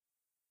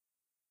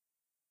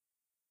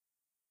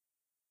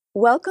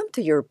Welcome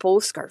to your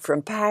postcard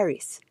from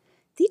Paris.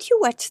 Did you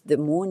watch the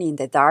moon in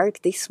the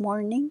dark this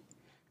morning?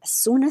 As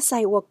soon as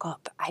I woke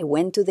up, I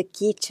went to the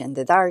kitchen,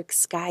 the dark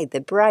sky,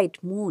 the bright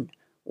moon,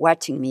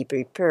 watching me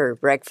prepare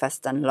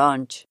breakfast and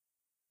lunch.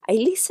 I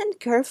listened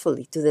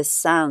carefully to the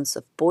sounds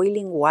of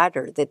boiling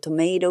water, the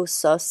tomato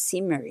sauce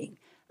simmering,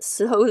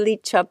 slowly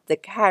chopped the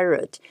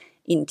carrot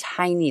in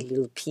tiny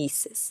little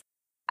pieces.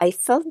 I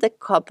felt the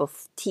cup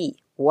of tea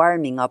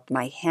warming up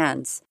my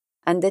hands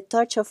and the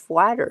touch of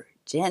water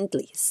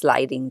gently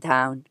sliding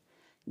down.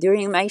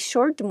 During my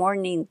short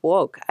morning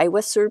walk, I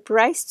was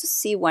surprised to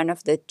see one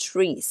of the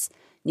trees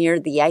near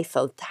the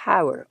Eiffel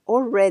Tower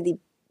already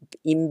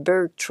in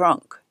bare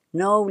trunk,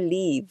 no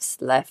leaves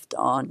left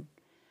on.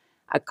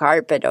 A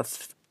carpet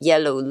of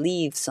yellow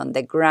leaves on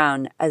the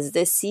ground as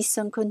the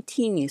season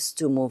continues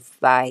to move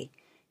by.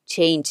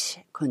 Change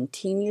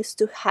continues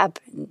to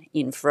happen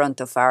in front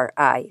of our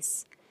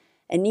eyes.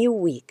 A new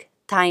week,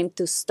 time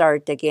to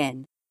start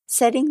again,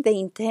 setting the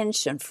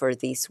intention for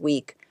this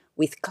week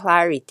with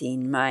clarity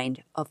in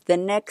mind of the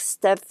next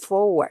step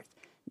forward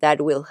that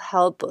will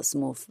help us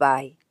move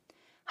by.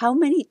 How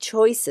many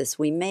choices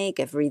we make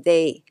every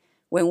day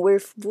when we're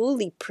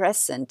fully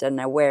present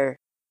and aware.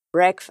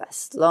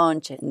 Breakfast,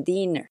 lunch, and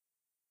dinner.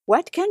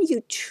 What can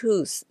you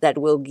choose that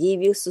will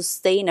give you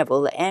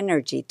sustainable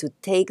energy to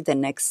take the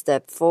next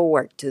step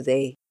forward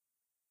today?